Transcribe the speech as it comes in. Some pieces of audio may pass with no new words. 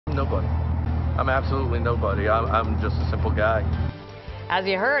Nobody. I'm absolutely nobody. I'm just a simple guy. As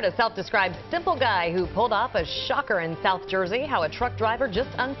you heard, a self-described simple guy who pulled off a shocker in South Jersey, how a truck driver just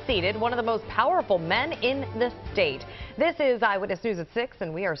unseated one of the most powerful men in the state. This is Eyewitness News at 6,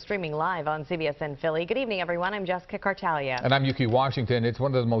 and we are streaming live on CBSN Philly. Good evening, everyone. I'm Jessica Cartalia. And I'm Yuki Washington. It's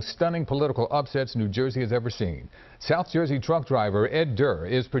one of the most stunning political upsets New Jersey has ever seen. South Jersey truck driver Ed Durr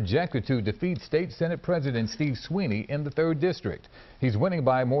is projected to defeat State Senate President Steve Sweeney in the 3rd District. He's winning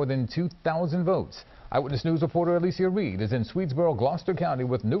by more than 2,000 votes. Eyewitness News reporter Alecia Reid is in Swedesboro, Gloucester County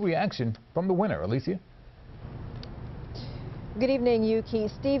with new reaction from the winner. Alecia? Good evening, Yuki.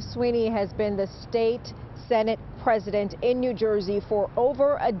 Steve Sweeney has been the state Senate president in New Jersey for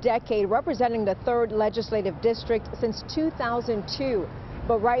over a decade, representing the 3rd legislative district since 2002.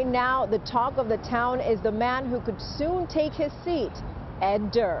 But right now, the talk of the town is the man who could soon take his seat,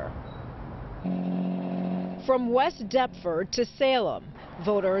 Ed Durr. From West Deptford to Salem,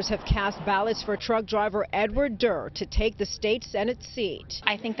 voters have cast ballots for truck driver Edward Durr to take the state Senate seat.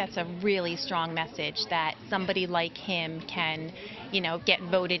 I think that's a really strong message that somebody like him can, get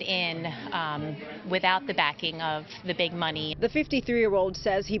voted in without the backing of the big money. The 53-year-old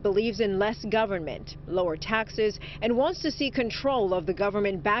says he believes in less government, lower taxes, and wants to see control of the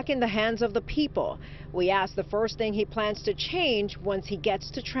government back in the hands of the people. We asked the first thing he plans to change once he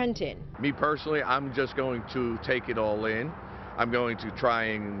gets to Trenton. Me personally, I'm just going to take it all in. I'm going to try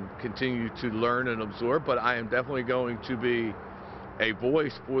and continue to learn and absorb, but I am definitely going to be a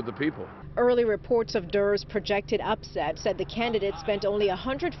voice for the people. Early reports of Durr's projected upset said the candidate spent only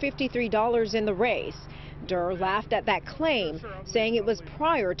 $153 in the race. Durr laughed at that claim, saying it was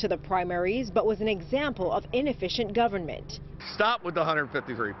prior to the primaries, but was an example of inefficient government. Stop with the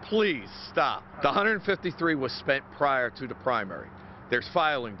 153. Please stop. The 153 was spent prior to the primary. There's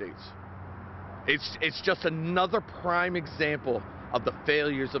filing dates. It's just another prime example of the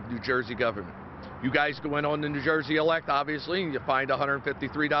failures of New Jersey government. You guys go in on the New Jersey elect, obviously, and you find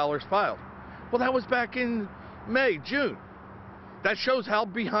 $153 filed. Well, that was back in May, June. That shows how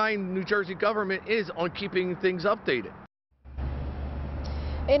behind New Jersey government is on keeping things updated.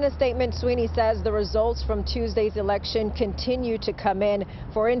 In a statement, Sweeney says the results from Tuesday's election continue to come in.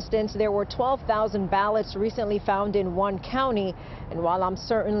 For instance, there were 12,000 ballots recently found in one county. And while I'm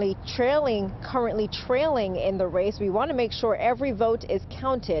certainly currently trailing in the race, we want to make sure every vote is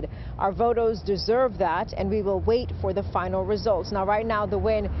counted. Our voters deserve that, and we will wait for the final results. Now, right now, the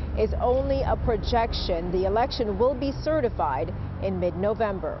win is only a projection. The election will be certified in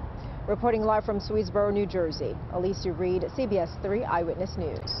mid-November. Reporting live from Swedesboro, New Jersey, Alecia Reid, CBS 3 Eyewitness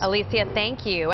News. Alecia, thank you.